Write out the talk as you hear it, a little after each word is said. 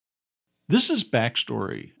This is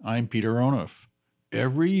Backstory. I'm Peter Onuf.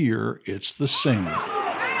 Every year, it's the same.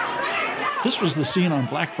 This was the scene on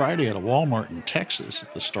Black Friday at a Walmart in Texas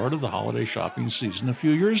at the start of the holiday shopping season a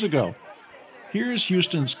few years ago. Here's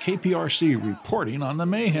Houston's KPRC reporting on the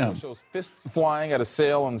mayhem. Shows fists flying at a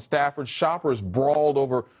sale in Stafford. Shoppers brawled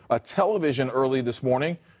over a television early this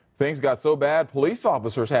morning. Things got so bad, police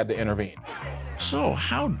officers had to intervene. So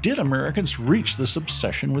how did Americans reach this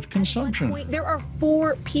obsession with consumption? There are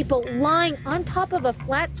 4 people lying on top of a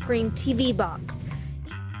flat-screen TV box.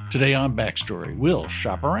 Today on Backstory, we'll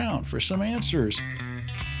shop around for some answers.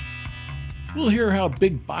 We'll hear how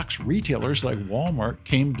big box retailers like Walmart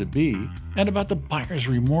came to be and about the buyer's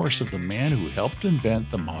remorse of the man who helped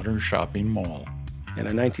invent the modern shopping mall. In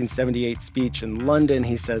a 1978 speech in London,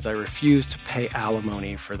 he says, "I refuse to pay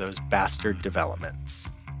alimony for those bastard developments."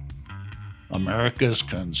 America's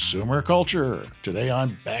consumer culture, today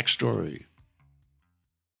on Backstory.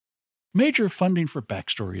 Major funding for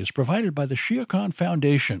Backstory is provided by the Shia Khan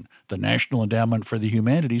Foundation, the National Endowment for the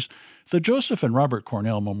Humanities, the Joseph and Robert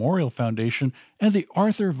Cornell Memorial Foundation, and the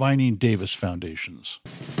Arthur Vining Davis Foundations.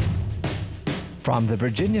 From the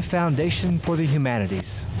Virginia Foundation for the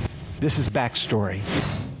Humanities, this is Backstory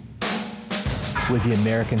with the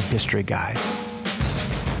American History Guys.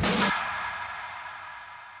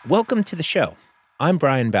 Welcome to the show. I'm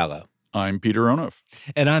Brian Ballo. I'm Peter Onuf.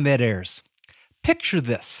 And I'm Ed Ayers. Picture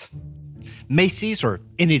this. Macy's, or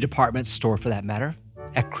any department store for that matter,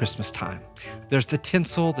 at Christmas time. There's the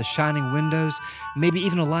tinsel, the shining windows, maybe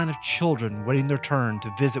even a line of children waiting their turn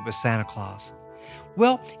to visit with Santa Claus.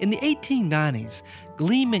 Well, in the 1890s,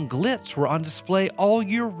 gleam and glitz were on display all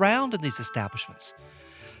year round in these establishments.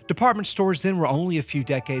 Department stores then were only a few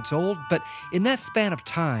decades old, but in that span of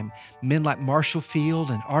time, men like Marshall Field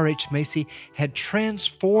and R.H. Macy had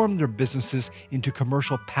transformed their businesses into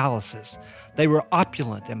commercial palaces. They were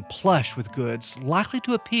opulent and plush with goods likely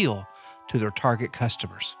to appeal to their target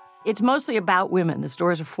customers. It's mostly about women. The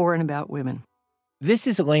stores are for and about women. This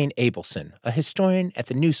is Elaine Abelson, a historian at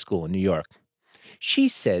the New School in New York. She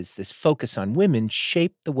says this focus on women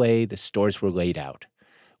shaped the way the stores were laid out.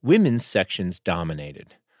 Women's sections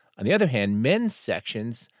dominated. On the other hand, men's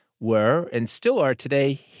sections were, and still are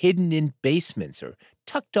today, hidden in basements or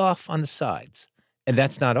tucked off on the sides. And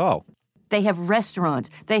that's not all. They have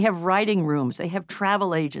restaurants. They have writing rooms. They have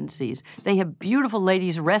travel agencies. They have beautiful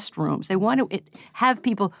ladies' restrooms. They want to have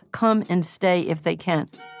people come and stay if they can.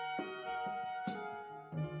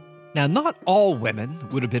 Now, not all women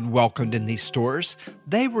would have been welcomed in these stores.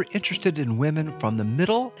 They were interested in women from the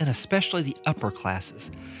middle and especially the upper classes.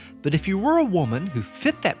 But if you were a woman who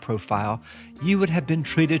fit that profile, you would have been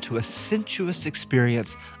treated to a sensuous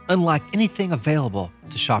experience unlike anything available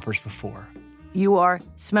to shoppers before. You are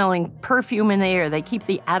smelling perfume in the air. They keep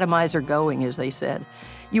the atomizer going, as they said.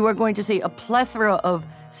 You are going to see a plethora of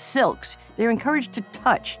silks. They're encouraged to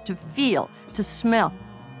touch, to feel, to smell.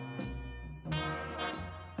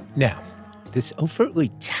 Now, this overtly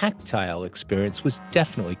tactile experience was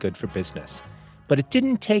definitely good for business. But it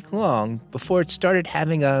didn't take long before it started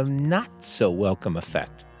having a not-so-welcome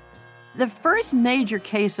effect. The first major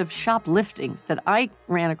case of shoplifting that I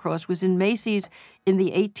ran across was in Macy's in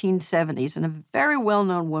the 1870s, and a very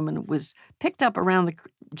well-known woman was picked up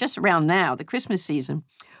just around now, the Christmas season,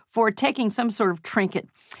 for taking some sort of trinket.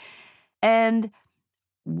 And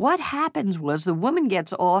what happens was the woman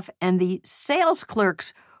gets off, and the sales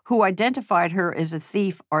clerks who identified her as a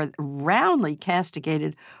thief are roundly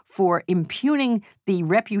castigated for impugning the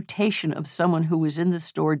reputation of someone who was in the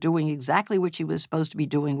store doing exactly what she was supposed to be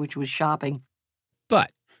doing, which was shopping.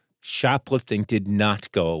 But shoplifting did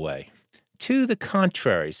not go away. To the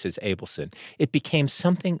contrary, says Abelson, it became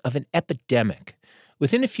something of an epidemic.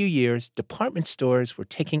 Within a few years, department stores were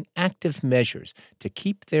taking active measures to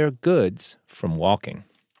keep their goods from walking.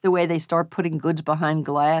 The way they start putting goods behind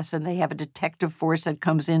glass, and they have a detective force that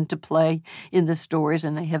comes into play in the stores,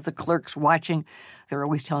 and they have the clerks watching. They're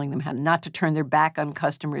always telling them how not to turn their back on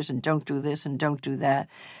customers and don't do this and don't do that.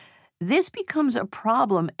 This becomes a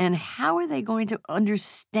problem, and how are they going to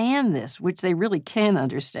understand this, which they really can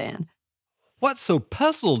understand? What so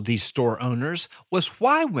puzzled these store owners was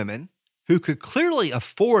why women, who could clearly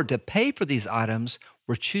afford to pay for these items,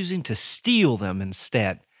 were choosing to steal them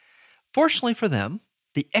instead. Fortunately for them,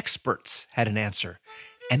 the experts had an answer,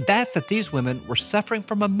 and that's that these women were suffering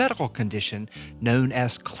from a medical condition known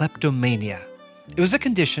as kleptomania. It was a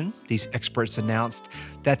condition, these experts announced,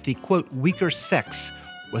 that the, quote, weaker sex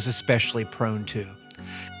was especially prone to.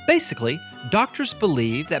 Basically, doctors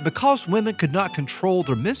believed that because women could not control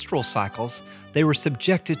their menstrual cycles, they were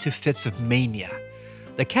subjected to fits of mania.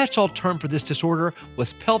 The catch-all term for this disorder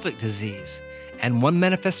was pelvic disease, and one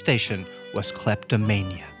manifestation was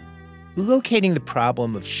kleptomania. Locating the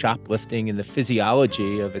problem of shoplifting in the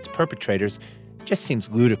physiology of its perpetrators just seems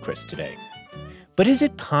ludicrous today. But is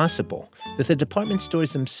it possible that the department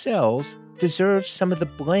stores themselves deserve some of the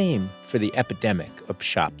blame for the epidemic of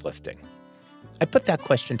shoplifting? I put that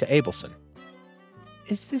question to Abelson.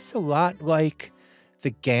 Is this a lot like the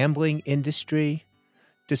gambling industry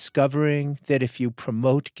discovering that if you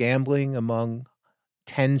promote gambling among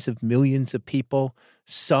tens of millions of people,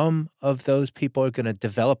 some of those people are going to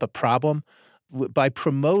develop a problem? By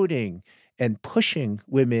promoting and pushing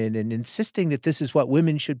women and insisting that this is what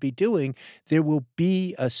women should be doing, there will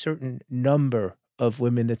be a certain number of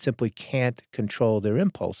women that simply can't control their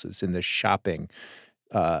impulses in the shopping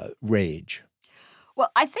rage.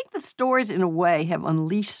 Well, I think the stores, in a way, have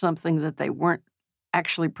unleashed something that they weren't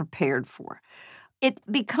actually prepared for. It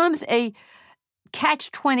becomes a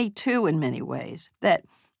catch-22 in many ways, that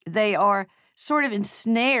they are sort of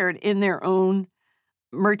ensnared in their own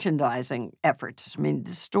merchandising efforts. I mean,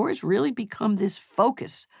 the stores really become this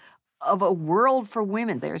focus of a world for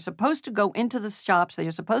women. They're supposed to go into the shops.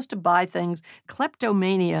 They're supposed to buy things.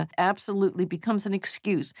 Kleptomania absolutely becomes an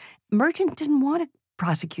excuse. Merchants didn't want to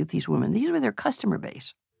prosecute these women. These were their customer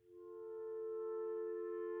base.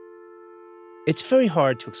 It's very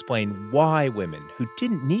hard to explain why women who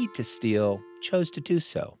didn't need to steal chose to do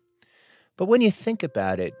so. But when you think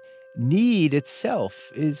about it, need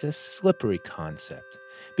itself is a slippery concept.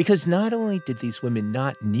 Because not only did these women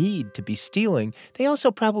not need to be stealing, they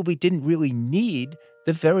also probably didn't really need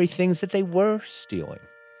the very things that they were stealing.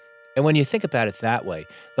 And when you think about it that way,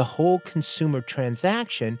 the whole consumer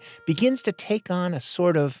transaction begins to take on a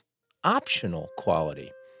sort of optional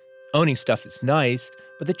quality. Owning stuff is nice,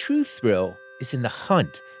 but the true thrill is in the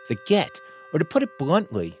hunt, the get, or to put it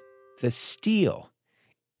bluntly, the steal.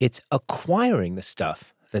 It's acquiring the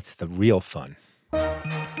stuff that's the real fun.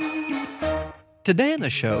 Today in the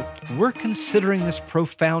show, we're considering this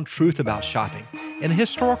profound truth about shopping in a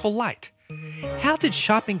historical light. How did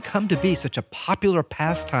shopping come to be such a popular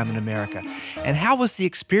pastime in America? And how was the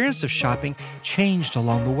experience of shopping changed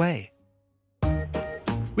along the way?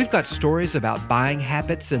 We've got stories about buying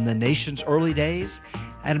habits in the nation's early days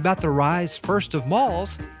and about the rise first of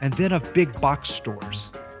malls and then of big box stores.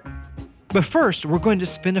 But first, we're going to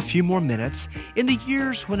spend a few more minutes in the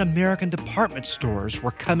years when American department stores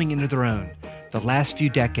were coming into their own, the last few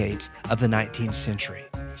decades of the 19th century.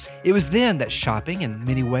 It was then that shopping, in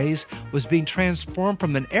many ways, was being transformed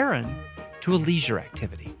from an errand to a leisure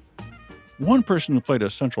activity. One person who played a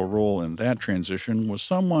central role in that transition was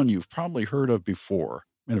someone you've probably heard of before,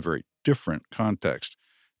 in a very different context.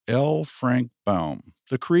 L. Frank Baum,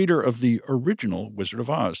 the creator of the original Wizard of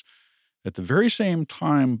Oz. At the very same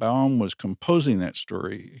time Baum was composing that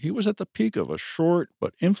story, he was at the peak of a short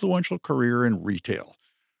but influential career in retail.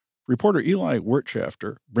 Reporter Eli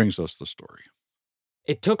Wirtschafter brings us the story.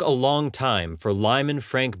 It took a long time for Lyman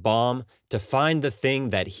Frank Baum to find the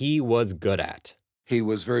thing that he was good at. He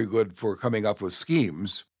was very good for coming up with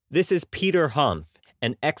schemes. This is Peter Hanf,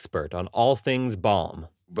 an expert on all things Baum.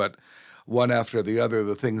 But one after the other,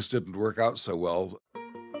 the things didn't work out so well.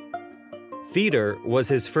 Theater was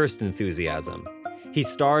his first enthusiasm. He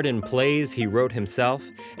starred in plays he wrote himself,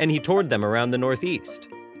 and he toured them around the Northeast.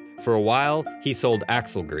 For a while, he sold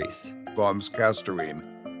axle grease. Baum's Castorine.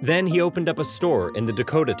 Then he opened up a store in the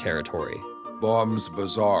Dakota Territory. Baum's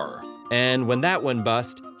Bazaar. And when that went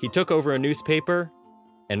bust, he took over a newspaper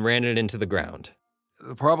and ran it into the ground.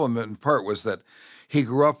 The problem, in part, was that he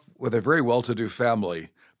grew up with a very well-to-do family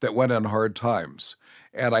that went on hard times.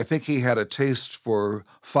 And I think he had a taste for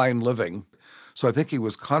fine living. So I think he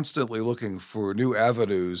was constantly looking for new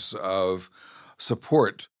avenues of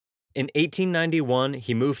support. In 1891,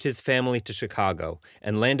 he moved his family to Chicago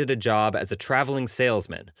and landed a job as a traveling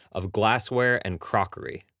salesman of glassware and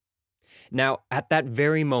crockery. Now, at that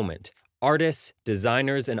very moment, artists,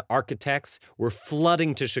 designers, and architects were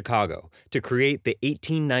flooding to Chicago to create the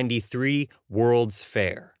 1893 World's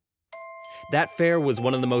Fair. That fair was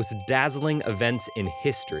one of the most dazzling events in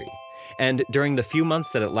history, and during the few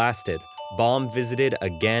months that it lasted, Baum visited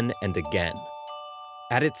again and again.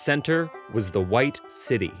 At its center was the White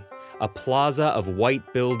City, a plaza of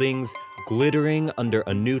white buildings glittering under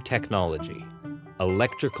a new technology,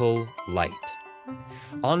 electrical light.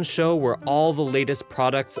 On show were all the latest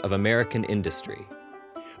products of American industry.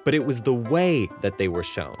 But it was the way that they were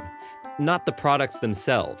shown, not the products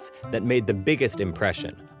themselves, that made the biggest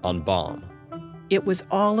impression on Baum. It was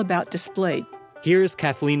all about display. Here's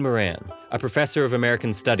Kathleen Moran, a professor of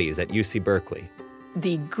American Studies at UC Berkeley.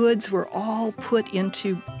 The goods were all put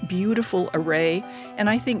into beautiful array. And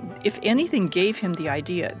I think if anything gave him the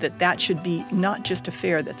idea that that should be not just a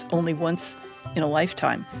fair that's only once in a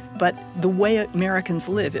lifetime, but the way Americans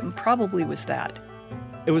live, it probably was that.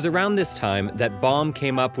 It was around this time that Baum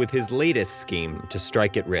came up with his latest scheme to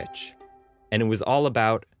strike it rich. And it was all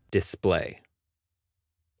about display.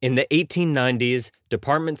 In the 1890s,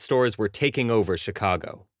 department stores were taking over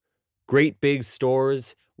Chicago. Great big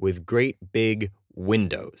stores with great big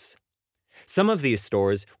windows. Some of these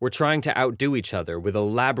stores were trying to outdo each other with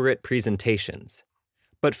elaborate presentations.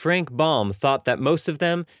 But Frank Baum thought that most of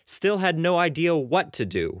them still had no idea what to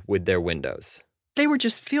do with their windows. They were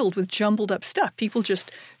just filled with jumbled up stuff. People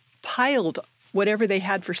just piled whatever they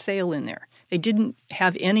had for sale in there. They didn't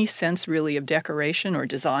have any sense really of decoration or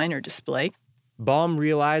design or display. Baum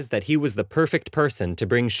realized that he was the perfect person to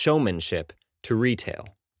bring showmanship to retail.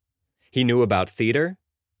 He knew about theater,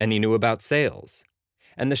 and he knew about sales.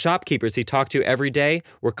 And the shopkeepers he talked to every day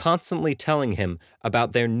were constantly telling him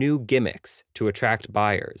about their new gimmicks to attract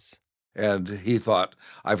buyers. And he thought,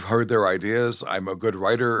 I've heard their ideas, I'm a good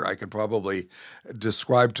writer, I can probably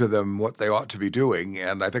describe to them what they ought to be doing,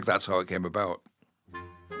 and I think that's how it came about.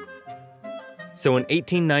 So in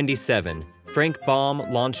 1897, Frank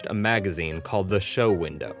Baum launched a magazine called The Show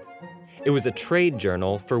Window. It was a trade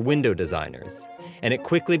journal for window designers, and it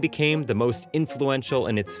quickly became the most influential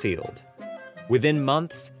in its field. Within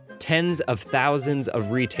months, tens of thousands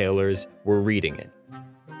of retailers were reading it.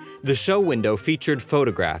 The show window featured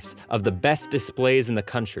photographs of the best displays in the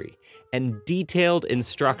country and detailed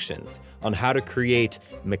instructions on how to create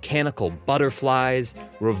mechanical butterflies,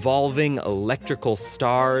 revolving electrical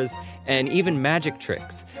stars, and even magic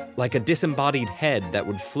tricks, like a disembodied head that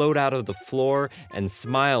would float out of the floor and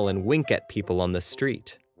smile and wink at people on the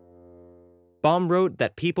street. Baum wrote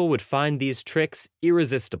that people would find these tricks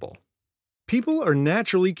irresistible. People are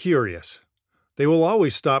naturally curious. They will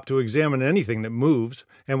always stop to examine anything that moves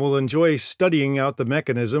and will enjoy studying out the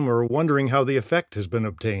mechanism or wondering how the effect has been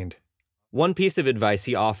obtained. One piece of advice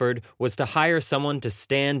he offered was to hire someone to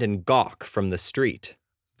stand and gawk from the street.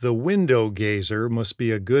 The window gazer must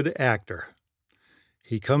be a good actor.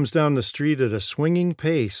 He comes down the street at a swinging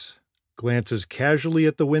pace, glances casually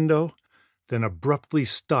at the window, then abruptly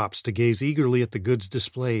stops to gaze eagerly at the goods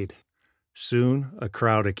displayed. Soon, a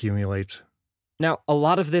crowd accumulates. Now, a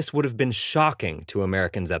lot of this would have been shocking to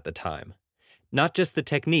Americans at the time. Not just the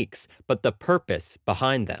techniques, but the purpose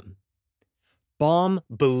behind them. Baum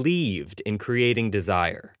believed in creating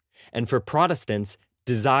desire, and for Protestants,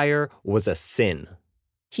 desire was a sin.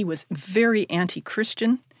 He was very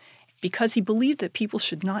anti-Christian because he believed that people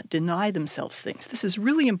should not deny themselves things. This is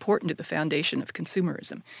really important to the foundation of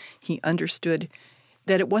consumerism. He understood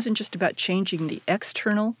that it wasn't just about changing the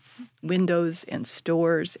external windows and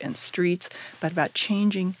stores and streets, but about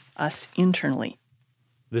changing us internally.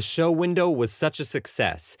 The show window was such a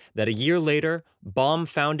success that a year later, Baum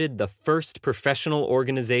founded the first professional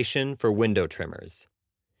organization for window trimmers.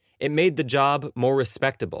 It made the job more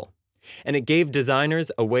respectable, and it gave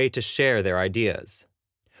designers a way to share their ideas.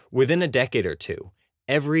 Within a decade or two,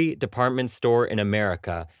 every department store in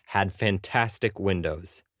America had fantastic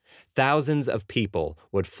windows. Thousands of people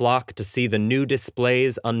would flock to see the new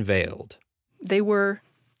displays unveiled. They were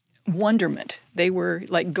wonderment. They were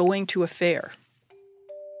like going to a fair.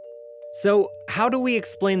 So, how do we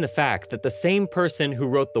explain the fact that the same person who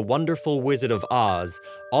wrote The Wonderful Wizard of Oz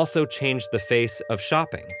also changed the face of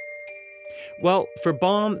shopping? Well, for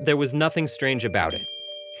Baum, there was nothing strange about it.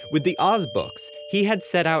 With the Oz books, he had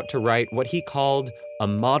set out to write what he called a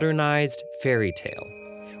modernized fairy tale,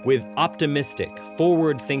 with optimistic,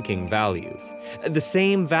 forward-thinking values, the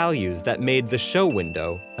same values that made the show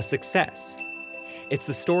window a success. It's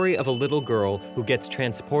the story of a little girl who gets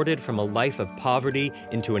transported from a life of poverty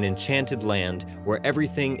into an enchanted land where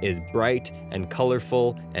everything is bright and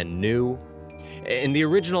colorful and new. In the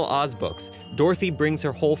original Oz books, Dorothy brings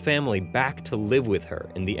her whole family back to live with her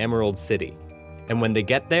in the Emerald City. And when they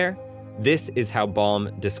get there, this is how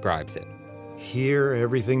Baum describes it. Here,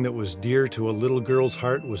 everything that was dear to a little girl's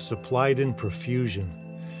heart was supplied in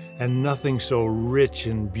profusion, and nothing so rich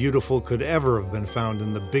and beautiful could ever have been found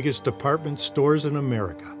in the biggest department stores in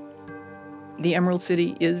America. The Emerald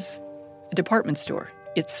City is a department store.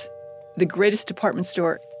 It's the greatest department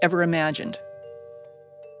store ever imagined.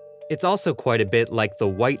 It's also quite a bit like the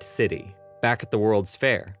White City back at the World's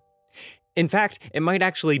Fair. In fact, it might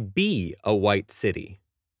actually be a white city.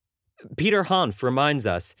 Peter Hanf reminds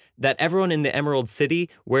us that everyone in the Emerald City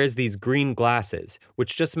wears these green glasses,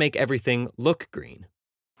 which just make everything look green.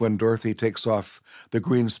 when Dorothy takes off the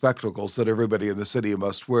green spectacles that everybody in the city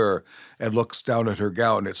must wear and looks down at her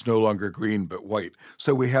gown. It's no longer green but white.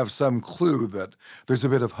 So we have some clue that there's a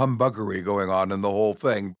bit of humbuggery going on in the whole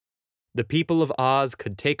thing. The people of Oz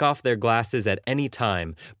could take off their glasses at any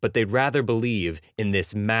time, but they'd rather believe in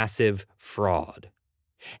this massive fraud.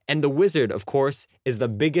 And the wizard, of course, is the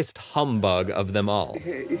biggest humbug of them all.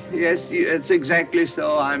 Yes, it's exactly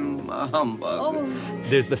so. I'm a humbug.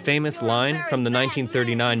 There's the famous line from the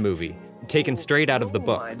 1939 movie, taken straight out of the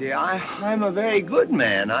book. My dear, I'm a very good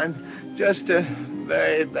man. I'm just a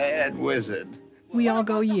very bad wizard. We all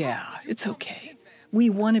go, yeah, it's okay.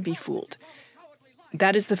 We want to be fooled.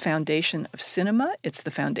 That is the foundation of cinema. It's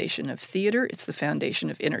the foundation of theater. It's the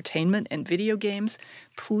foundation of entertainment and video games.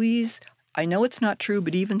 Please, I know it's not true,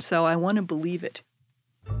 but even so, I want to believe it.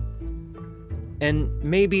 And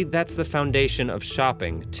maybe that's the foundation of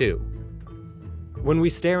shopping, too. When we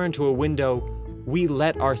stare into a window, we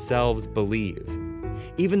let ourselves believe,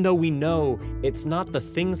 even though we know it's not the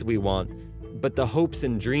things we want, but the hopes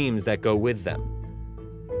and dreams that go with them.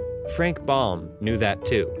 Frank Baum knew that,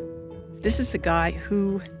 too. This is a guy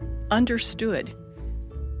who understood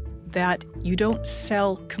that you don't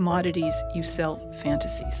sell commodities, you sell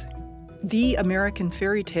fantasies. The American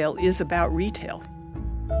fairy tale is about retail.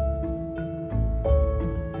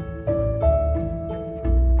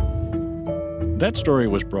 That story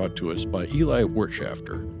was brought to us by Eli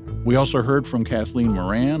Wirtschafter. We also heard from Kathleen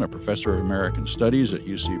Moran, a professor of American Studies at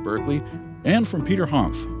UC Berkeley, and from Peter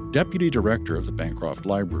Humph, deputy director of the Bancroft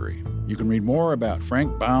Library. You can read more about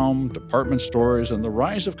Frank Baum, department stores, and the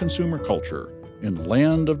rise of consumer culture in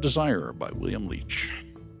Land of Desire by William Leach.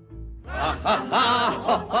 Ha ha ha,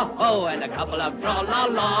 ho ho ho, and a couple of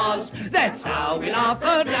tra-la-las. That's how we laugh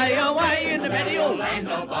the day away in the merry old land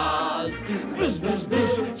of Oz. Buzz, buzz,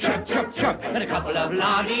 buzz, chuck, chuck, chuck, and a couple of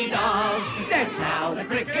la-dee-das. That's how the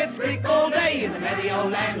crickets squeak all day in the merry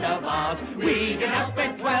old land of Oz. We get up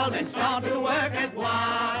at 12 and start to work at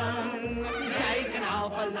 1. Taking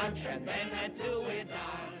out for lunch and then at 2 we're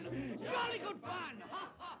done. Jolly good fun.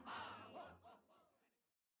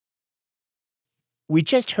 We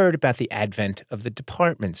just heard about the advent of the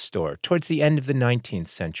department store towards the end of the 19th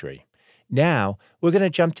century. Now, we're going to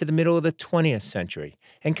jump to the middle of the 20th century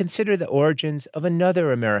and consider the origins of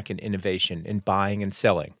another American innovation in buying and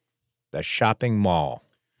selling, the shopping mall.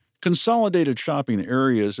 Consolidated shopping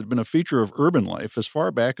areas had been a feature of urban life as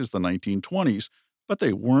far back as the 1920s, but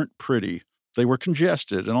they weren't pretty. They were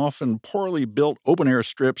congested and often poorly built open-air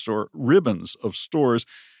strips or ribbons of stores.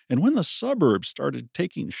 And when the suburbs started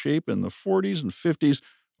taking shape in the 40s and 50s,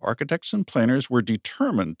 architects and planners were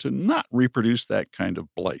determined to not reproduce that kind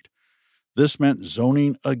of blight. This meant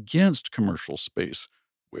zoning against commercial space,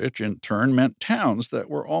 which in turn meant towns that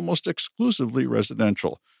were almost exclusively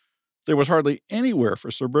residential. There was hardly anywhere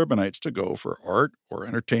for suburbanites to go for art or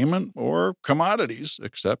entertainment or commodities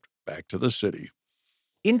except back to the city.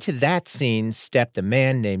 Into that scene stepped a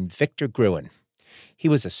man named Victor Gruen. He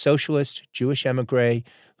was a socialist Jewish emigre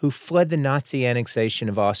who fled the Nazi annexation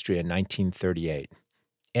of Austria in 1938.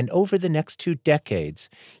 And over the next 2 decades,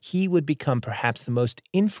 he would become perhaps the most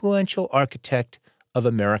influential architect of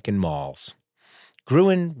American malls.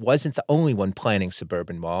 Gruen wasn't the only one planning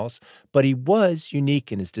suburban malls, but he was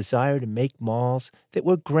unique in his desire to make malls that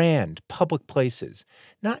were grand, public places,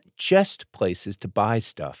 not just places to buy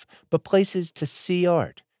stuff, but places to see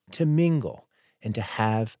art, to mingle, and to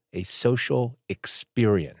have a social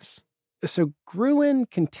experience. So Gruen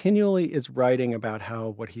continually is writing about how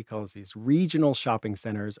what he calls these regional shopping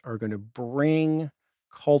centers are going to bring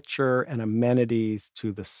culture and amenities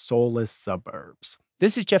to the soulless suburbs.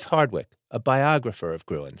 This is Jeff Hardwick, a biographer of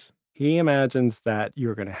Gruen's. He imagines that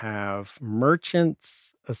you're going to have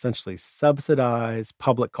merchants essentially subsidize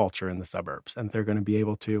public culture in the suburbs, and they're going to be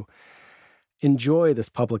able to enjoy this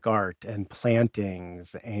public art and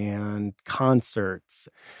plantings and concerts.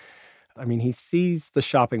 I mean, he sees the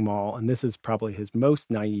shopping mall, and this is probably his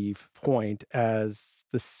most naive point, as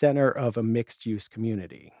the center of a mixed-use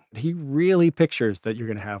community. He really pictures that you're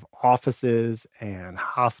going to have offices and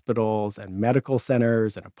hospitals and medical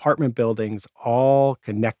centers and apartment buildings all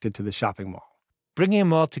connected to the shopping mall. Bringing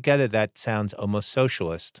them all together, that sounds almost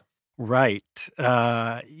socialist. Right.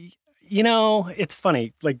 You know, it's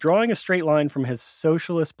funny, like drawing a straight line from his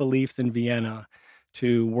socialist beliefs in Vienna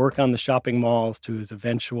to work on the shopping malls to his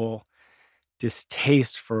eventual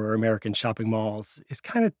distaste for American shopping malls is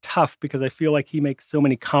kind of tough because I feel like he makes so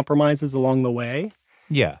many compromises along the way.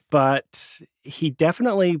 Yeah. But he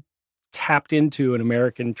definitely tapped into an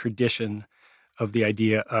American tradition of the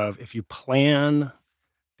idea of if you plan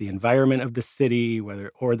the environment of the city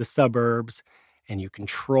or the suburbs and you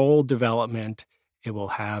control development, It will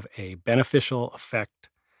have a beneficial effect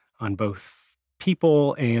on both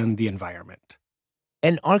people and the environment.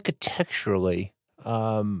 And architecturally,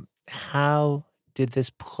 how did this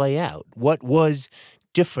play out? What was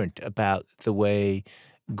different about the way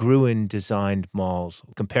Gruen designed malls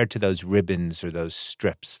compared to those ribbons or those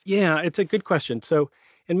strips? Yeah, it's a good question. So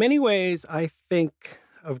in many ways, I think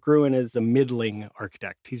of Gruen as a middling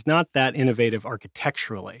architect. He's not that innovative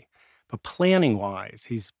architecturally, but planning-wise,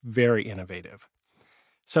 he's very innovative.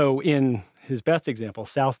 So in his best example,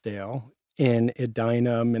 Southdale in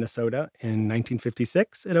Edina, Minnesota, in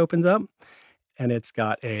 1956, it opens up. And it's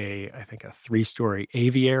got I think a 3-story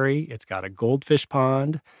aviary. It's got a goldfish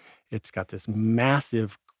pond. It's got this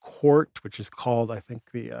massive court, which is called, I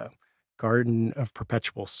think, the Garden of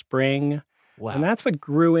Perpetual Spring. Wow. And that's what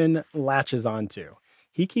Gruen latches onto.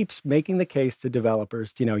 He keeps making the case to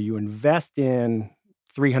developers, you invest in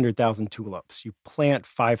 300,000 tulips, you plant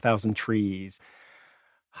 5,000 trees,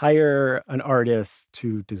 hire an artist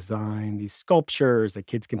to design these sculptures that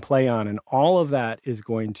kids can play on, and all of that is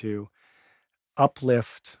going to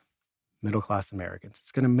uplift middle-class Americans.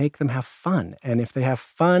 It's going to make them have fun. And if they have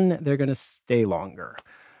fun, they're going to stay longer.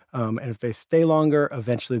 And if they stay longer,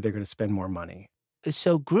 eventually they're going to spend more money.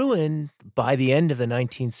 So Gruen, by the end of the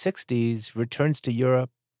 1960s, returns to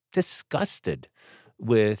Europe disgusted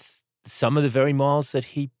with some of the very malls that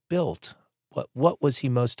he built. What was he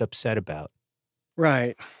most upset about?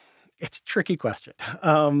 Right. It's a tricky question.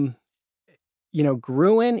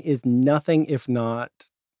 Gruen is nothing if not,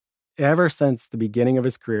 ever since the beginning of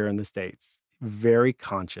his career in the States, very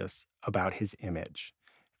conscious about his image.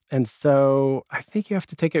 And so I think you have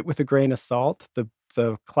to take it with a grain of salt. The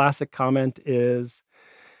classic comment is,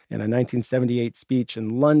 in a 1978 speech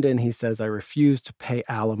in London, he says, "I refuse to pay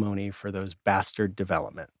alimony for those bastard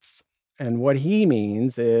developments." And what he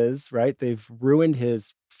means is, right, they've ruined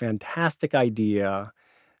his fantastic idea,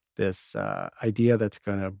 this idea that's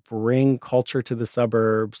going to bring culture to the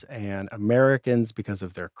suburbs, and Americans, because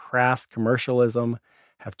of their crass commercialism,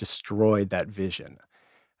 have destroyed that vision.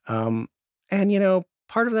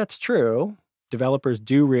 Part of that's true. Developers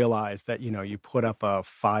do realize that, you put up a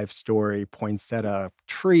 5-story poinsettia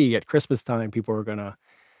tree at Christmas time, people are going to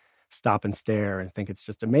stop and stare and think it's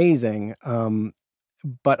just amazing.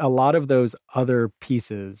 But a lot of those other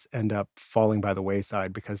pieces end up falling by the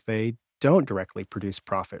wayside because they don't directly produce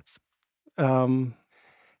profits. And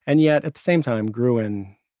yet, at the same time,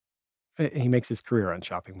 Gruen, he makes his career on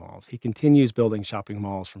shopping malls. He continues building shopping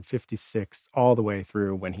malls from 56 all the way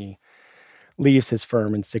through when he leaves his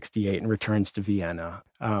firm in 68 and returns to Vienna.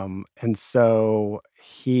 And so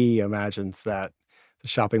he imagines that the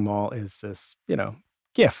shopping mall is this,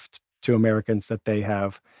 gift to Americans that they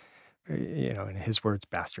have, in his words,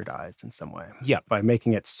 bastardized in some way. Yeah. By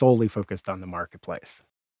making it solely focused on the marketplace.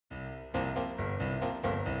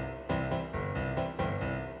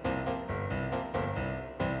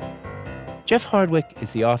 Jeff Hardwick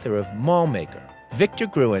is the author of Mall Maker, Victor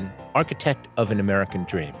Gruen, Architect of an American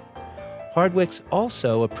Dream. Hardwick's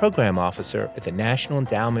also a program officer at the National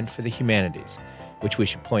Endowment for the Humanities, which we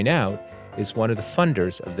should point out is one of the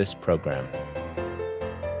funders of this program.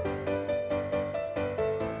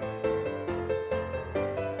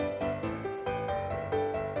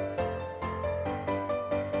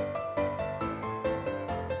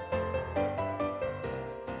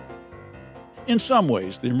 In some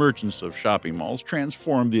ways, the emergence of shopping malls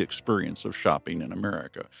transformed the experience of shopping in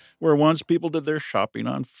America. Where once people did their shopping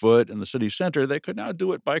on foot in the city center, they could now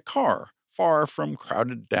do it by car, far from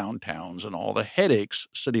crowded downtowns and all the headaches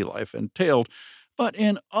city life entailed. But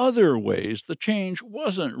in other ways, the change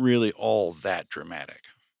wasn't really all that dramatic.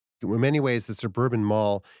 In many ways, the suburban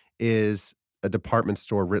mall is a department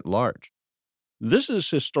store writ large. This is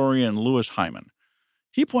historian Louis Hyman.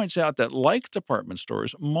 He points out that, like department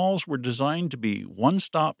stores, malls were designed to be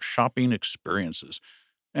one-stop shopping experiences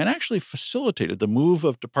and actually facilitated the move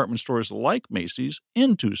of department stores like Macy's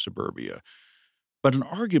into suburbia. But an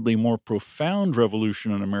arguably more profound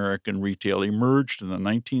revolution in American retail emerged in the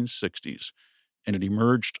 1960s, and it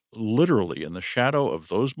emerged literally in the shadow of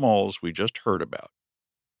those malls we just heard about.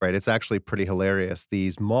 Right, it's actually pretty hilarious.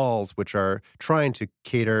 These malls, which are trying to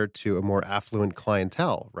cater to a more affluent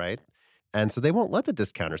clientele, right? And so they won't let the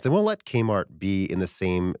discounters, they won't let Kmart be in the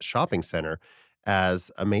same shopping center as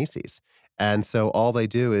a Macy's. And so all they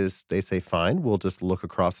do is they say, fine, we'll just look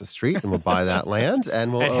across the street and we'll buy that land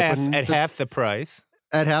and we'll open at half the price.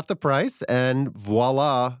 At half the price, and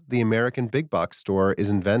voila, the American big box store is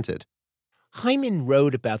invented. Hyman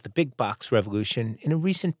wrote about the big box revolution in a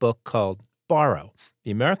recent book called Borrow,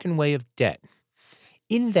 The American Way of Debt.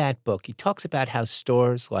 In that book, he talks about how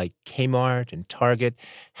stores like Kmart and Target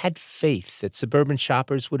had faith that suburban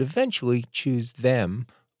shoppers would eventually choose them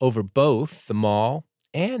over both the mall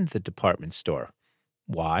and the department store.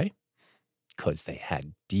 Why? Because they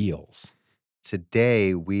had deals.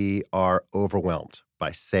 Today, we are overwhelmed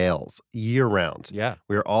by sales year-round. Yeah.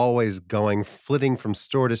 We're always flitting from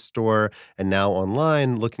store to store and now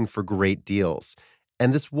online looking for great deals.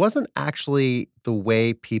 And this wasn't actually the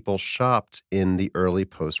way people shopped in the early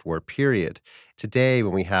post-war period. Today,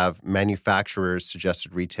 when we have manufacturers'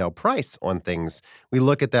 suggested retail price on things, we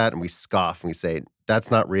look at that and we scoff and we say, that's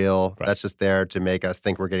not real. Right. That's just there to make us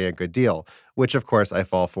think we're getting a good deal, which, of course, I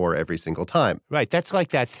fall for every single time. Right. That's like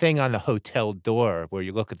that thing on the hotel door where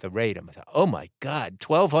you look at the rate. I'm like, oh my God,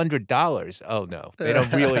 $1,200. Oh no, they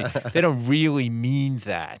don't really mean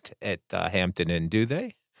that at Hampton Inn, do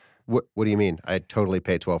they? What do you mean? I totally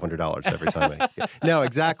pay $1,200 every time. No,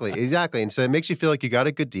 exactly. And so it makes you feel like you got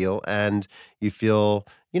a good deal and you feel,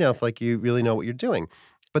 like you really know what you're doing.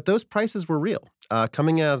 But those prices were real.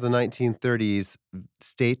 Coming out of the 1930s,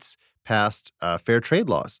 states passed fair trade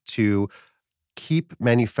laws to keep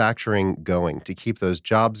manufacturing going, to keep those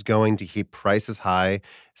jobs going, to keep prices high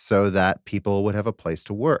so that people would have a place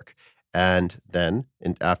to work. And then,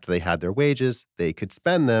 after they had their wages, they could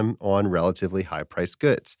spend them on relatively high-priced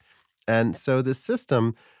goods. And so the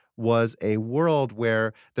system was a world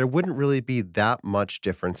where there wouldn't really be that much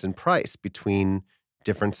difference in price between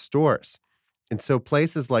different stores. And so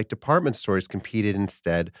places like department stores competed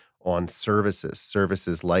instead on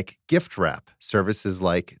services like gift wrap, services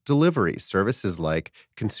like delivery, services like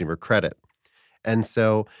consumer credit. And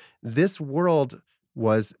so this world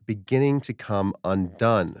was beginning to come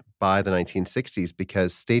undone by the 1960s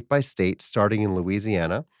because state by state, starting in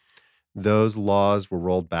Louisiana, those laws were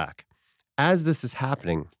rolled back. As this is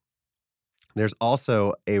happening, there's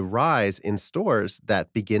also a rise in stores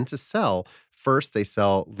that begin to sell. First, they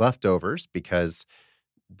sell leftovers because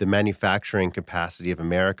the manufacturing capacity of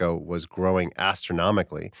America was growing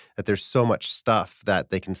astronomically, that there's so much stuff that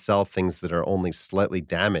they can sell things that are only slightly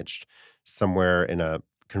damaged somewhere in a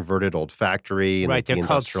converted old factory. Right, they're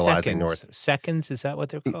called industrializing seconds. north. Seconds, is that what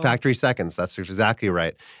they're called? Factory seconds, that's exactly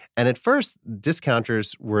right. And at first,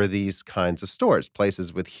 discounters were these kinds of stores,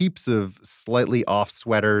 places with heaps of slightly off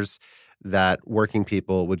sweaters that working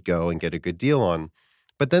people would go and get a good deal on.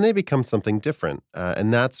 But then they become something different.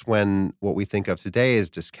 And that's when what we think of today as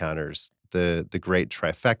discounters, the great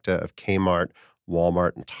trifecta of Kmart,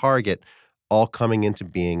 Walmart, and Target, all coming into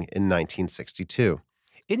being in 1962.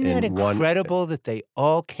 Isn't that incredible that they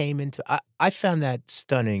all came into I found that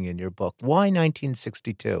stunning in your book. Why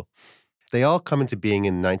 1962? They all come into being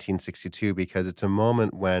in 1962 because it's a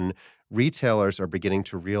moment when retailers are beginning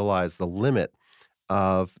to realize the limit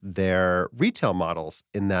of their retail models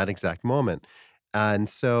in that exact moment. And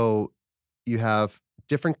so you have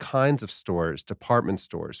different kinds of stores, department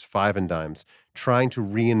stores, five and dimes, trying to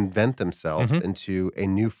reinvent themselves into a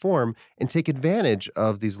new form and take advantage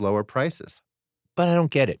of these lower prices. But I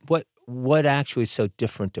don't get it. What actually is so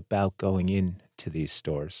different about going into these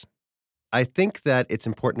stores? I think that it's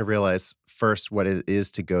important to realize first what it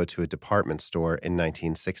is to go to a department store in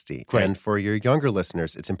 1960. Great. And for your younger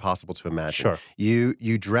listeners, it's impossible to imagine. Sure.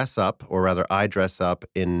 You dress up, or rather I dress up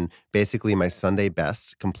in basically my Sunday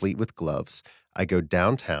best, complete with gloves. I go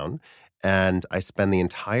downtown and I spend the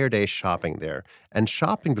entire day shopping there. And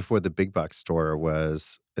shopping before the big box store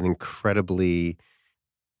was an incredibly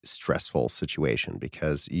stressful situation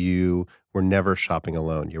because you were never shopping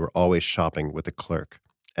alone. You were always shopping with a clerk.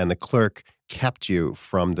 And the clerk kept you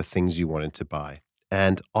from the things you wanted to buy.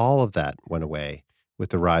 And all of that went away with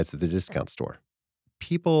the rise of the discount store.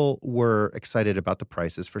 People were excited about the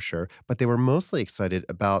prices for sure, but they were mostly excited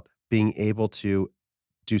about being able to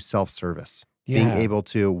do self-service, being able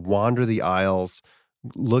to wander the aisles,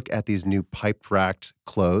 look at these new pipe-racked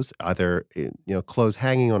clothes, either clothes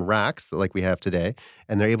hanging on racks like we have today,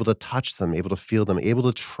 and they're able to touch them, able to feel them, able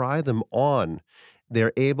to try them on.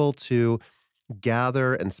 They're able to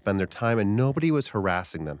gather and spend their time, and nobody was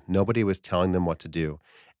harassing them. Nobody was telling them what to do.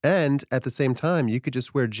 And at the same time, you could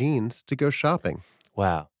just wear jeans to go shopping.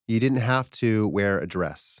 Wow. You didn't have to wear a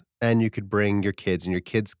dress, and you could bring your kids, and your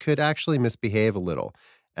kids could actually misbehave a little,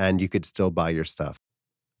 and you could still buy your stuff.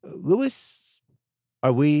 Louis,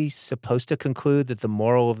 are we supposed to conclude that the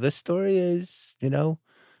moral of this story is,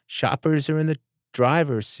 shoppers are in the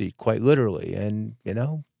driver's seat, quite literally, and,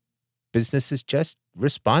 business is just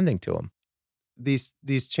responding to them?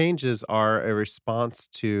 These changes are a response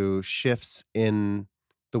to shifts in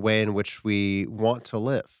the way in which we want to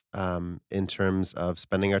live, in terms of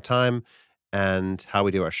spending our time and how we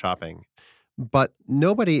do our shopping. But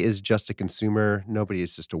nobody is just a consumer. Nobody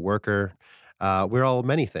is just a worker. We're all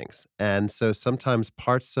many things. And so sometimes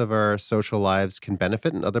parts of our social lives can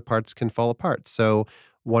benefit and other parts can fall apart. So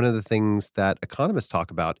one of the things that economists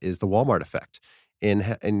talk about is the Walmart effect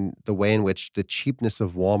in the way in which the cheapness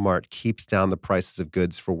of Walmart keeps down the prices of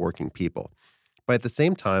goods for working people. But at the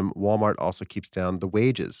same time, Walmart also keeps down the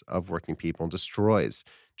wages of working people and destroys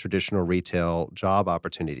traditional retail job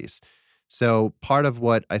opportunities. So part of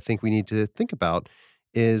what I think we need to think about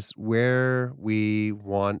is where we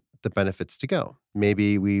want the benefits to go.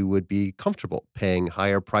 Maybe we would be comfortable paying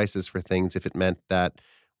higher prices for things if it meant that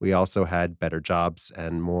we also had better jobs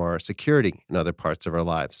and more security in other parts of our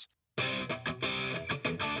lives.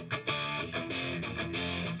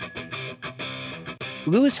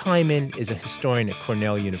 Louis Hyman is a historian at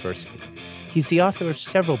Cornell University. He's the author of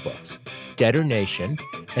several books, Debtor Nation,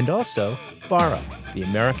 and also Borrow, The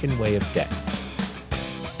American Way of Debt.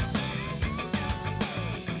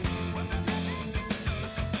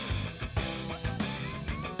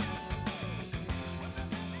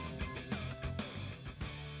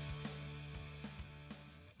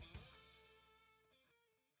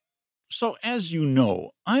 So, as you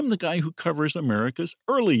know, I'm the guy who covers America's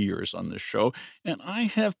early years on this show, and I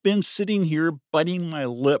have been sitting here biting my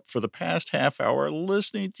lip for the past half hour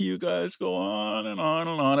listening to you guys go on and on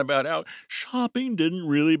and on about how shopping didn't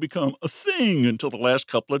really become a thing until the last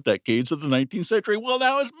couple of decades of the 19th century. Well,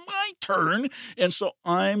 now it's my turn, and so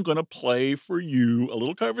I'm going to play for you a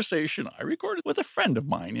little conversation I recorded with a friend of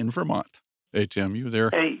mine in Vermont. Hey, Tim, you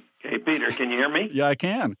there? Hey, Peter, can you hear me? Yeah, I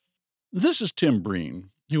can. This is Tim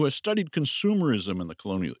Breen, who has studied consumerism in the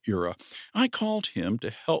colonial era. I called him to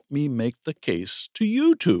help me make the case to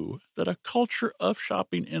you two that a culture of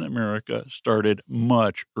shopping in America started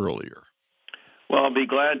much earlier. Well, I'll be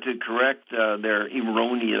glad to correct their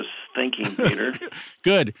erroneous thinking, Peter.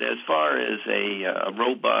 Good. As far as a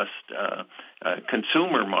robust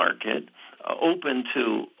consumer market, open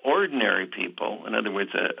to ordinary people, in other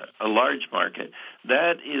words, a large market,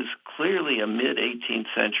 that is clearly a mid-18th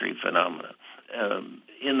century phenomenon.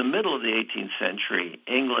 In the middle of the 18th century,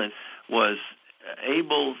 England was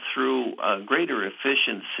able, through greater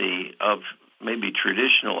efficiency of maybe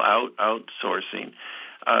traditional outsourcing,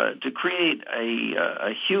 to create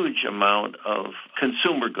a huge amount of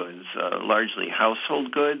consumer goods, largely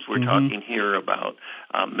household goods. We're talking here about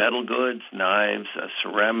metal goods, knives,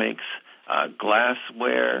 ceramics,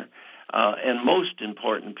 glassware, and most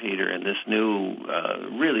important, Peter, in this new,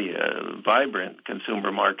 really vibrant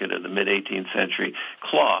consumer market of the mid-18th century,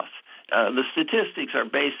 cloth. The statistics are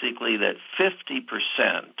basically that 50%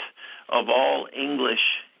 of all English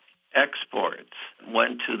exports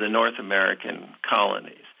went to the North American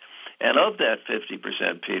colonies. And of that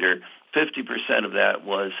 50%, Peter, 50% of that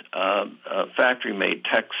was factory-made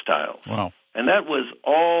textiles. Wow. And that was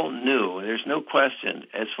all new. There's no question.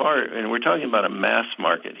 And we're talking about a mass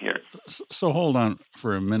market here. So hold on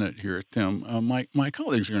for a minute here, Tim. My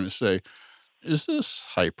colleagues are going to say, is this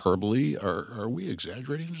hyperbole? Are we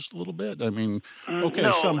exaggerating just a little bit? I mean, okay,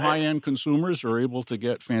 no, some high-end consumers are able to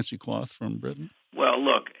get fancy cloth from Britain. Well,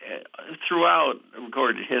 look, throughout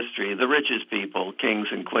recorded history, the richest people, kings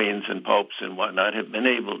and queens and popes and whatnot, have been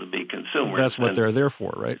able to be consumers. That's what they're there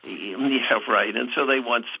for, right? Yeah, right. And so they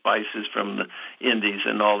want spices from the Indies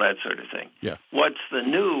and all that sort of thing. Yeah. What's the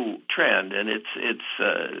new trend, and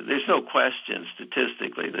there's no question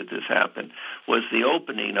statistically that this happened, was the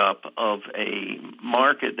opening up of a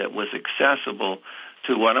market that was accessible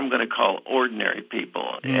to what I'm going to call ordinary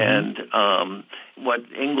people. And what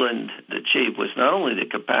England achieved was not only the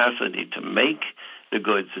capacity to make the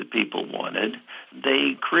goods that people wanted,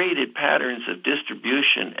 they created patterns of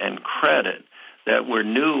distribution and credit that were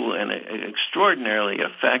new and extraordinarily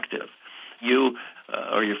effective. You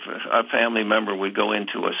or a family member would go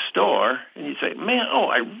into a store and you'd say, man,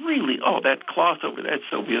 that cloth over there, it's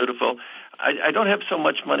so beautiful. I don't have so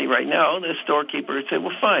much money right now. The storekeeper would say,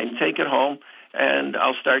 well, fine, take it home, and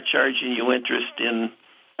I'll start charging you interest in,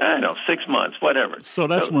 6 months, whatever. So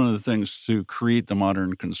that's one of the things to create the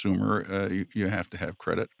modern consumer. You have to have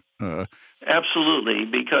credit. Absolutely,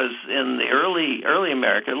 because in the early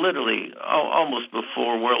America, literally almost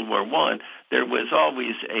before World War I, there was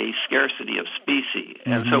always a scarcity of specie.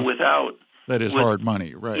 And so without... That is hard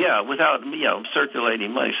money, right? Yeah, without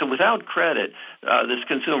circulating money. So without credit, this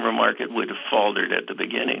consumer market would have faltered at the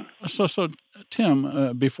beginning. So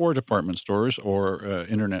Tim, before department stores or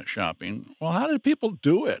internet shopping, well, how did people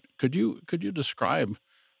do it? Could you describe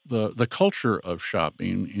the culture of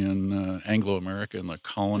shopping in Anglo-America and the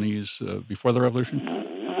colonies before the Revolution?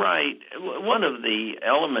 Right. One of the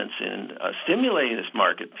elements in stimulating this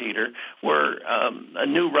market, Peter, were a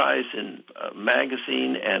new rise in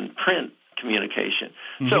magazine and print communication.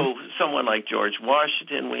 Mm-hmm. So someone like George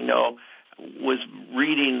Washington, we know, was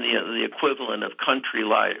reading the equivalent of Country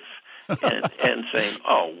Life and saying,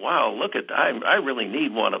 oh, wow, look at that. I really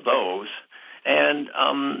need one of those. And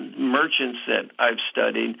merchants that I've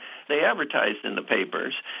studied, they advertised in the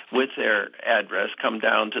papers with their address, come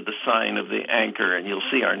down to the sign of the anchor, and you'll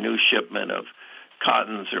see our new shipment of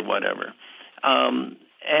cottons or whatever.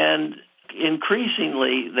 And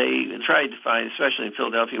increasingly, they tried to find, especially in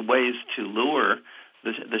Philadelphia, ways to lure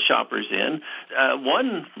the shoppers in.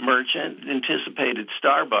 One merchant anticipated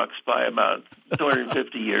Starbucks by about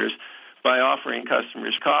 250 years by offering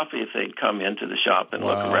customers coffee if they'd come into the shop and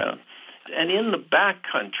look around. And in the back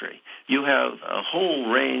country, you have a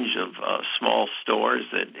whole range of small stores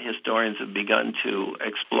that historians have begun to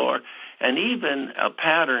explore, and even a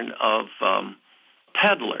pattern of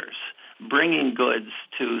peddlers bringing goods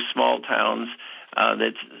to small towns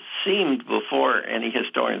that seemed, before any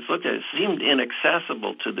historians looked at it, seemed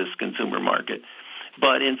inaccessible to this consumer market.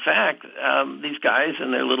 But in fact, these guys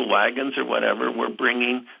in their little wagons or whatever were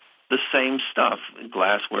bringing the same stuff,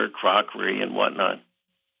 glassware, crockery, and whatnot.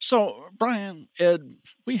 So, Brian, Ed,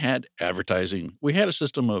 we had advertising. We had a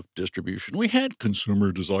system of distribution. We had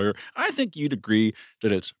consumer desire. I think you'd agree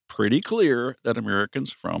that it's pretty clear that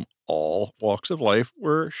Americans from all walks of life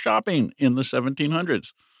were shopping in the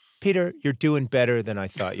 1700s. Peter, you're doing better than I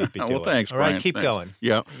thought you'd be doing. Well, thanks, Brian. All right, keep going.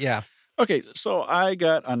 Yeah. Yeah. Okay, so I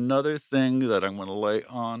got another thing that I'm going to lay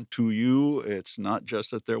on to you. It's not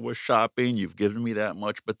just that there was shopping. You've given me that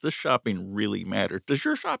much, but this shopping really mattered. Does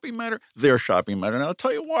your shopping matter? Their shopping mattered. And I'll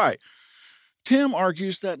tell you why. Tim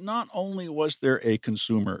argues that not only was there a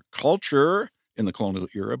consumer culture in the colonial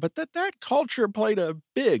era, but that culture played a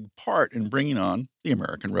big part in bringing on the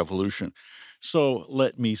American Revolution. So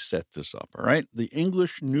let me set this up, all right? The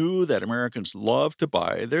English knew that Americans loved to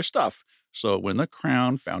buy their stuff. So when the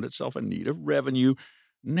crown found itself in need of revenue,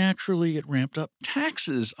 naturally it ramped up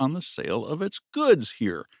taxes on the sale of its goods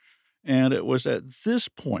here. And it was at this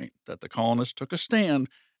point that the colonists took a stand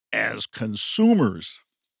as consumers.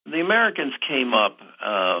 The Americans came up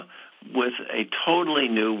with a totally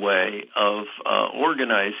new way of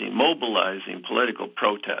organizing, mobilizing political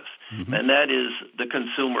protest, and that is the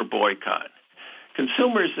consumer boycott.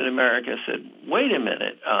 Consumers in America said, wait a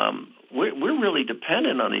minute, we're really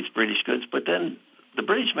dependent on these British goods, but then the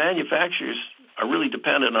British manufacturers are really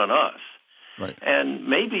dependent on us. Right. And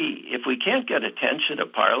maybe if we can't get attention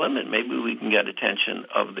of Parliament, maybe we can get attention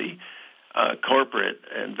of the corporate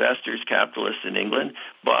investors, capitalists in England,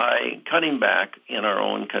 by cutting back in our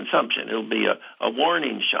own consumption. It'll be a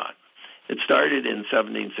warning shot. It started in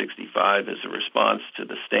 1765 as a response to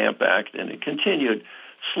the Stamp Act, and it continued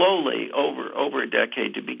slowly over a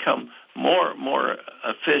decade to become more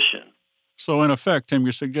efficient. So in effect, Tim,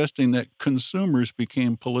 you're suggesting that consumers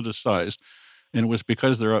became politicized, and it was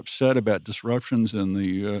because they're upset about disruptions in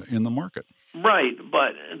the market. Right,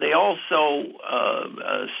 but they also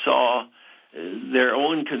saw their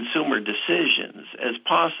own consumer decisions as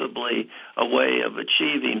possibly a way of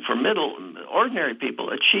achieving, for ordinary people,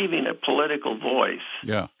 achieving a political voice.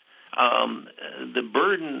 Yeah. The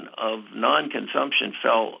burden of non-consumption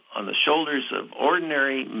fell on the shoulders of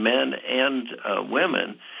ordinary men and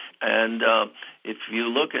women. If you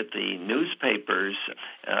look at the newspapers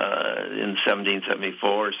in 1774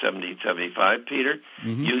 or 1775, Peter,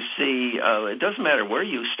 you see it doesn't matter where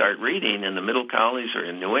you start reading, in the Middle Colonies or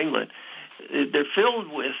in New England, they're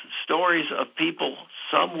filled with stories of people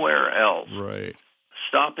somewhere else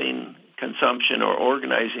stopping consumption or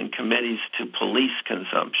organizing committees to police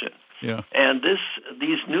consumption. Yeah. And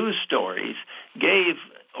these news stories gave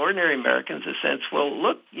ordinary Americans a sense, well,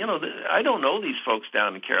 look, I don't know these folks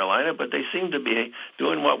down in Carolina, but they seem to be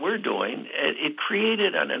doing what we're doing. It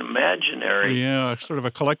created an imaginary... Yeah, sort of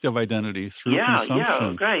a collective identity through consumption.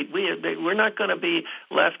 Yeah, right. We're not going to be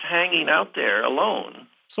left hanging out there alone.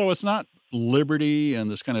 So it's not liberty and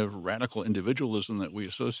this kind of radical individualism that we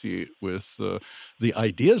associate with the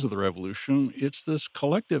ideas of the revolution. It's this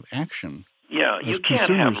collective action. Yeah, you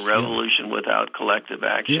can't have a revolution without collective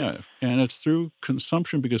action. Yeah, and it's through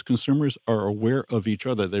consumption because consumers are aware of each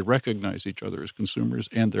other. They recognize each other as consumers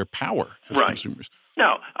and their power as consumers.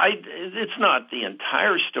 Now, it's not the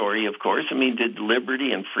entire story, of course. I mean, did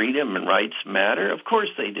liberty and freedom and rights matter? Of course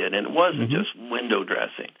they did, and it wasn't just window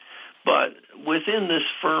dressing. But within this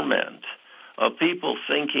ferment of people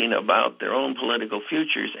thinking about their own political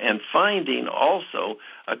futures and finding also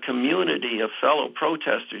a community of fellow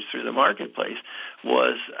protesters through the marketplace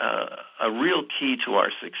was a real key to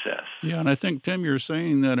our success. Yeah, and I think, Tim, you're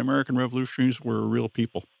saying that American revolutionaries were real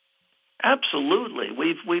people. Absolutely.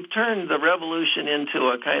 We've turned the revolution into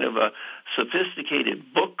a kind of a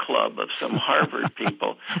sophisticated book club of some Harvard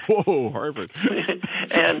people. Whoa, Harvard.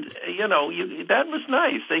 And, that was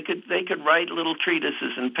nice. They could write little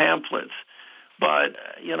treatises and pamphlets. But,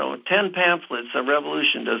 10 pamphlets a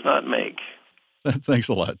revolution does not make. Thanks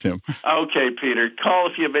a lot, Tim. Okay, Peter.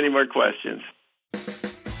 Call if you have any more questions.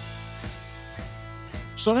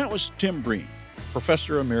 So that was Tim Breen,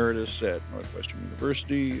 Professor Emeritus at Northwestern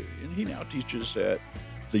University, and he now teaches at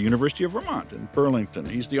the University of Vermont in Burlington.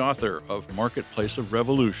 He's the author of Marketplace of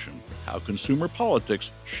Revolution, How Consumer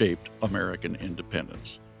Politics Shaped American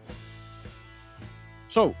Independence.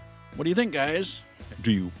 So, what do you think, guys?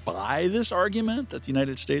 Do you buy this argument that the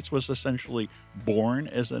United States was essentially born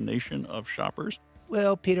as a nation of shoppers?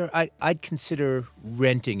 Well, Peter, I'd consider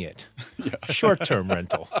renting it. Short-term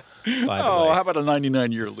rental, by the way. How about a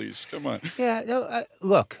 99-year lease? Come on. Yeah, no,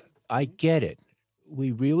 look, I get it.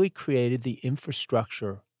 We really created the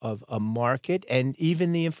infrastructure of a market and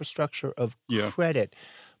even the infrastructure of credit.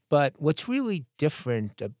 But what's really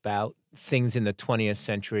different about things in the 20th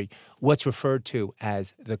century, what's referred to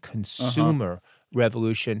as the consumer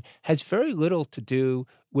revolution, has very little to do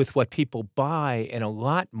with what people buy and a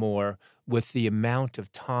lot more with the amount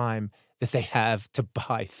of time that they have to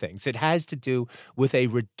buy things. It has to do with a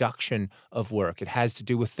reduction of work. It has to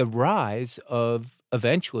do with the rise of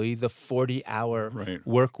eventually the 40-hour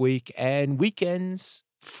work week and weekends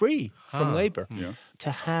free from labor. Yeah.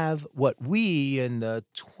 To have what we in the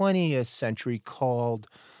 20th century called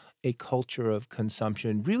a culture of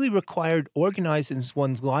consumption really required organizing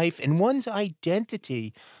one's life and one's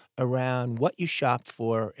identity around what you shop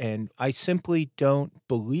for. And I simply don't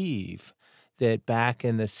believe that back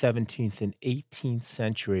in the 17th and 18th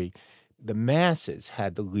century, the masses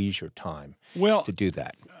had the leisure time to do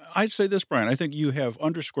that. I'd say this, Brian. I think you have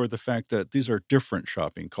underscored the fact that these are different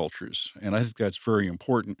shopping cultures, and I think that's very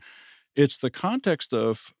important. It's the context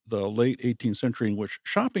of the late 18th century in which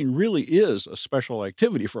shopping really is a special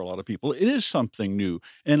activity for a lot of people. It is something new,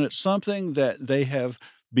 and it's something that they have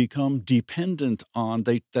become dependent on,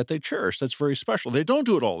 that they cherish. That's very special. They don't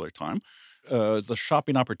do it all the time. The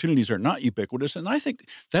shopping opportunities are not ubiquitous, and I think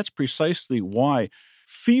that's precisely why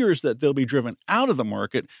fears that they'll be driven out of the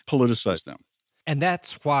market politicize them. And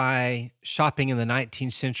that's why shopping in the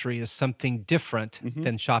 19th century is something different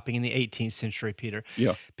than shopping in the 18th century, Peter.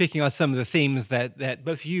 Yeah. Picking on some of the themes that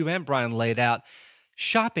both you and Brian laid out,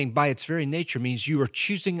 shopping by its very nature means you are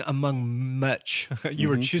choosing among much.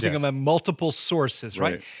 You are choosing among multiple sources,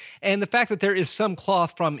 right? And the fact that there is some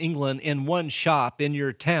cloth from England in one shop in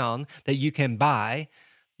your town that you can buy,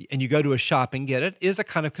 and you go to a shop and get it, is a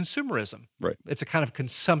kind of consumerism. Right. It's a kind of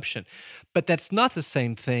consumption. But that's not the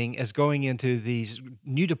same thing as going into these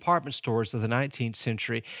new department stores of the 19th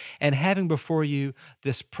century and having before you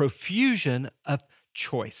this profusion of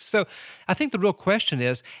choice. So I think the real question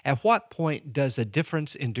is, at what point does a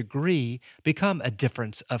difference in degree become a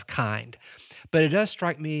difference of kind? But it does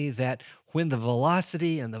strike me that when the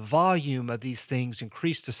velocity and the volume of these things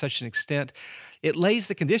increase to such an extent, it lays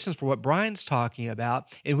the conditions for what Brian's talking about,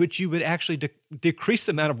 in which you would actually decrease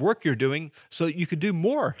the amount of work you're doing so that you could do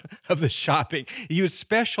more of the shopping. You would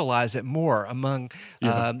specialize it more among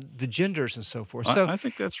the genders and so forth. So I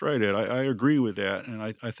think that's right, Ed. I agree with that, and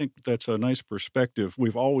I think that's a nice perspective.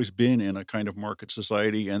 We've always been in a kind of market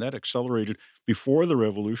society, and that accelerated before the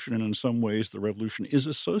revolution, and in some ways the revolution is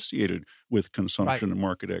associated with consumption and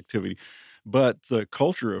market activity. But the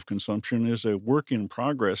culture of consumption is a work in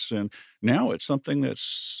progress, and now it's something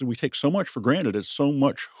we take so much for granted. It's so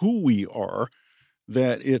much who we are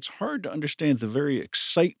that it's hard to understand the very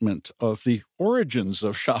excitement of the origins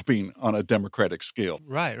of shopping on a democratic scale.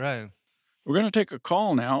 Right. We're going to take a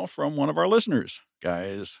call now from one of our listeners.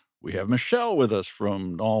 Guys, we have Michelle with us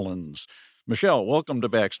from Nolans. Michelle, welcome to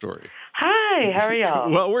Backstory. Hi, how are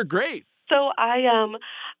y'all? Well, we're great. So I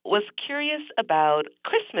was curious about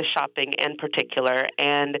Christmas shopping in particular,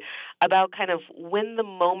 and about kind of when the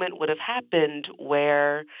moment would have happened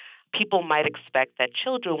where people might expect that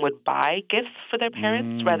children would buy gifts for their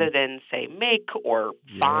parents rather than, say, make or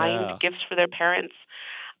find gifts for their parents.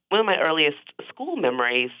 One of my earliest school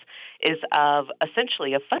memories is of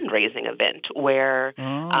essentially a fundraising event where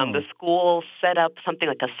the school set up something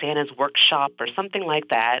like a Santa's workshop or something like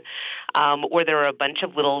that, where there were a bunch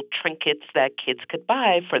of little trinkets that kids could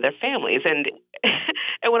buy for their families. And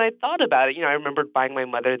and when I thought about it, I remembered buying my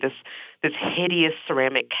mother this this hideous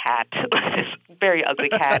ceramic cat, this very ugly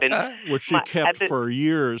cat, and which she kept for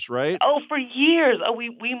years, right? Oh, for years. Oh, we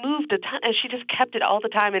moved a ton, and she just kept it all the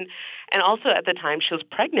time. And also at the time, she was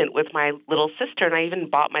pregnant with my little sister, and I even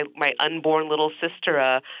bought my unborn little sister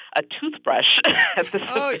a toothbrush.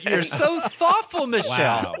 You're so thoughtful,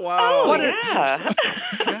 Michelle. Wow. Oh,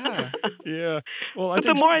 yeah. Yeah. Well, But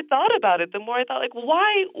the more I thought about it, the more I thought, like,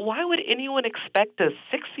 why would anyone expect a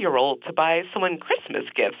 6-year-old to buy someone Christmas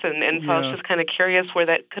gifts? And so I was just kind of curious where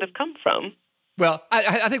that could have come from. Well,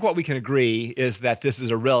 I think what we can agree is that this is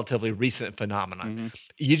a relatively recent phenomenon. Mm-hmm.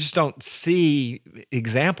 You just don't see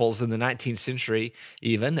examples in the 19th century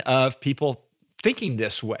even of people thinking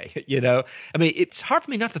this way, I mean, it's hard for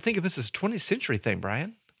me not to think of this as a 20th century thing,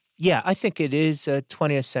 Brian. Yeah, I think it is a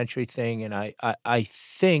 20th century thing. And I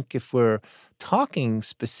think if we're talking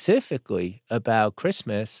specifically about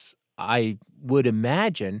Christmas, I would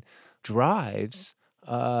imagine drives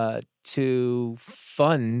to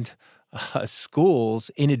fund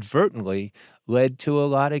schools inadvertently led to a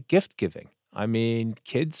lot of gift giving. I mean,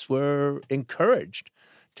 kids were encouraged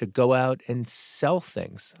to go out and sell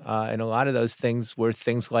things. And a lot of those things were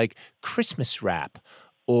things like Christmas wrap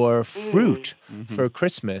or fruit for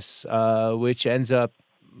Christmas, which ends up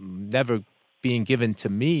never being given to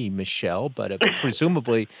me, Michelle, but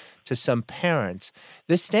presumably to some parents.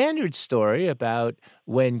 The standard story about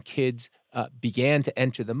when kids began to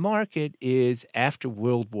enter the market is after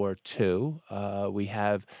World War II. We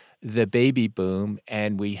have the baby boom,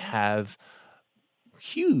 and we have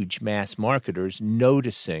huge mass marketers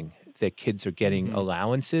noticing that kids are getting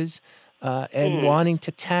allowances and wanting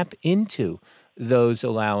to tap into those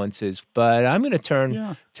allowances. But I'm going to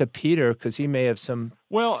turn to Peter because he may have some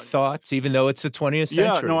thoughts, even though it's the 20th century.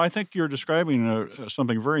 Yeah, no, I think you're describing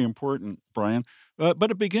something very important, Brian.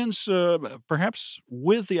 But it begins perhaps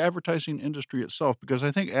with the advertising industry itself, because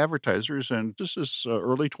I think advertisers, and this is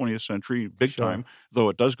early 20th century, big time, though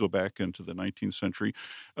it does go back into the 19th century,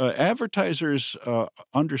 advertisers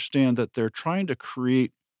understand that they're trying to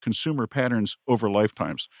create consumer patterns over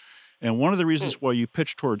lifetimes. And one of the reasons why you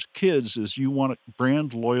pitch towards kids is you want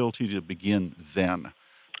brand loyalty to begin then.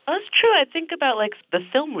 That's true. I think about like the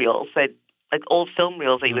film reels like old film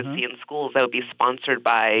reels that you would see in schools that would be sponsored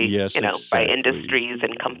by, by industries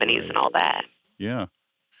and companies and all that. Yeah.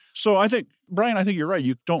 So I think, Brian, you're right.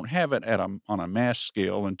 You don't have it on a mass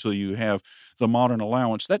scale until you have the modern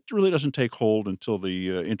allowance. That really doesn't take hold until the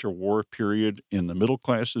interwar period in the middle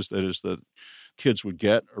classes. That is, the kids would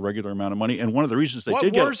get a regular amount of money. And one of the reasons they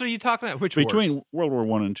did get... What wars are you talking about? Which between wars? World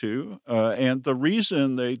War I and II. And the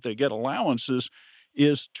reason they get allowances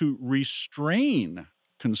is to restrain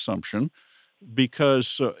consumption,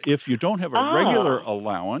 because if you don't have a regular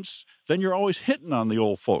allowance, then you're always hitting on the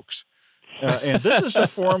old folks. And this is a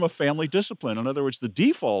form of family discipline. In other words, the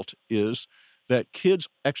default is that kids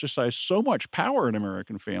exercise so much power in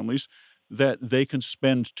American families that they can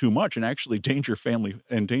spend too much and actually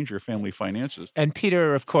endanger family finances. And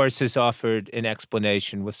Peter, of course, has offered an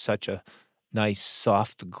explanation with such a nice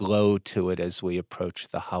soft glow to it as we approach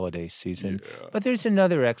the holiday season. Yeah. But there's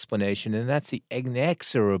another explanation, and that's the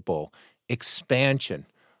inexorable expansion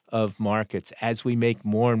of markets as we make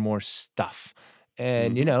more and more stuff.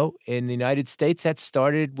 And, in the United States, that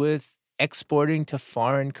started with exporting to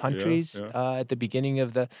foreign countries at the beginning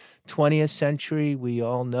of the 20th century. We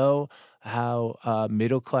all know how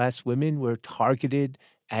middle-class women were targeted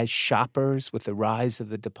as shoppers with the rise of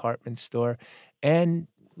the department store. And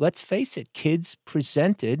let's face it, kids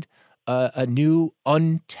presented a new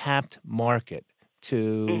untapped market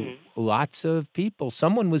to lots of people.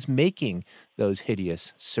 Someone was making those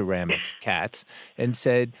hideous ceramic cats and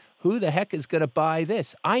said, who the heck is going to buy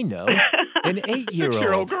this? I know, an 8-year-old.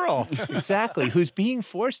 6-year-old girl. Exactly, who's being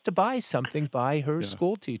forced to buy something by her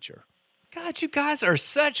school teacher. God, you guys are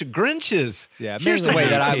such Grinches. Yeah, here's the way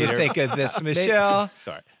that I would think of this, Michelle.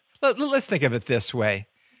 Sorry. Let's think of it this way.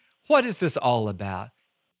 What is this all about?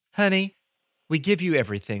 Honey, we give you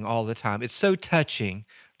everything all the time. It's so touching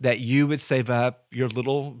that you would save up your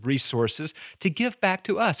little resources to give back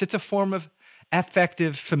to us. It's a form of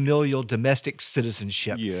affective, familial, domestic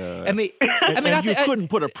citizenship. Yeah. I mean, you couldn't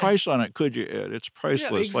put a price on it, could you, Ed? It's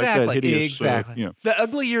priceless. Yeah, exactly, like that hideous. Exactly. The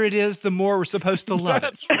uglier it is, the more we're supposed to love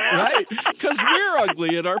That's right. Because we're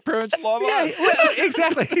ugly and our parents love us. Well,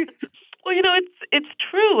 exactly. Well, it's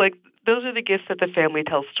true. Like those are the gifts that the family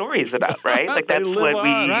tells stories about, right? Like that's what we,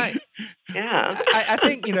 right? Yeah. I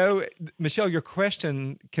think, Michelle, your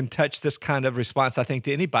question can touch this kind of response, I think,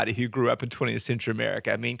 to anybody who grew up in 20th century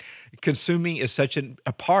America. I mean, consuming is such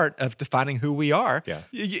a part of defining who we are. Yeah.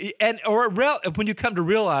 When you come to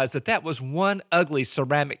realize that was one ugly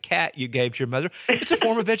ceramic cat you gave to your mother, it's a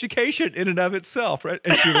form of education in and of itself, right?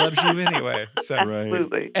 And she loves you anyway. So,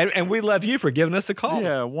 absolutely. And we love you for giving us a call.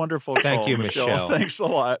 Yeah, wonderful Thank call, you, Michelle. Thanks a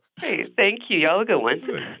lot. Hey, thank you. Y'all have a good one.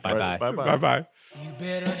 Bye-bye. Bye-bye. Bye-bye. You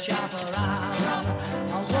better shop around.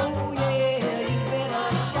 Oh, yeah, you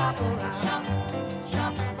better shop around.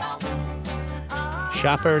 Shop around.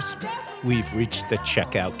 Shoppers, we've reached the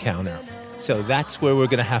checkout counter. So that's where we're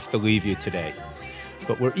going to have to leave you today.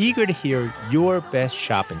 But we're eager to hear your best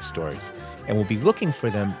shopping stories, and we'll be looking for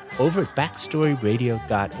them over at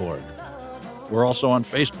backstoryradio.org. We're also on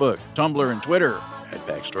Facebook, Tumblr, and Twitter at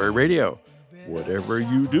Backstory Radio. Whatever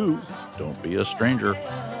you do, don't be a stranger.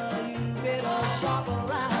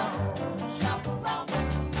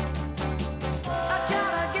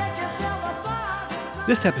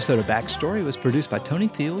 This episode of Backstory was produced by Tony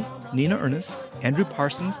Field, Nina Ernest, Andrew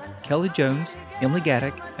Parsons, Kelly Jones, Emily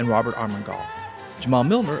Gaddick, and Robert Armengol. Jamal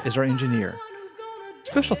Milner is our engineer.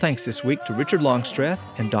 Special thanks this week to Richard Longstreth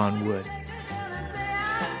and Don Wood.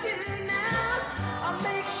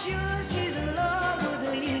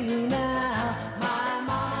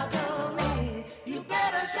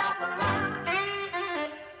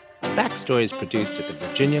 Backstory is produced at the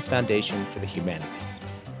Virginia Foundation for the Humanities.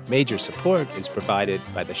 Major support is provided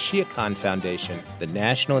by the Shia Khan Foundation, the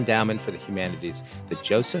National Endowment for the Humanities, the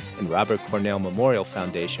Joseph and Robert Cornell Memorial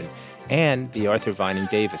Foundation, and the Arthur Vining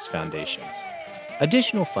Davis Foundations.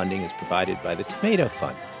 Additional funding is provided by the Tomato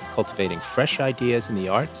Fund, cultivating fresh ideas in the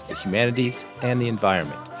arts, the humanities, and the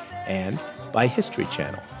environment, and by History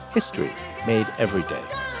Channel, history made every day.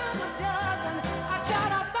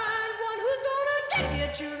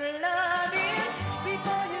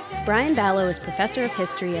 Brian Ballow is professor of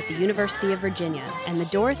history at the University of Virginia and the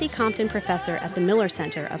Dorothy Compton Professor at the Miller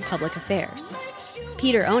Center of Public Affairs.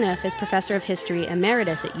 Peter Onuf is professor of history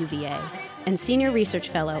emeritus at UVA and senior research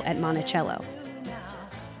fellow at Monticello.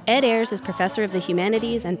 Ed Ayers is professor of the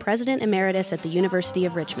humanities and president emeritus at the University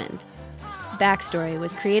of Richmond. Backstory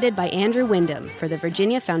was created by Andrew Wyndham for the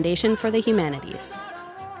Virginia Foundation for the Humanities.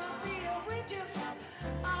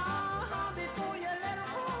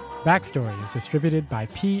 Backstory is distributed by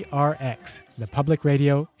PRX, the Public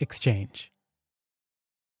Radio Exchange.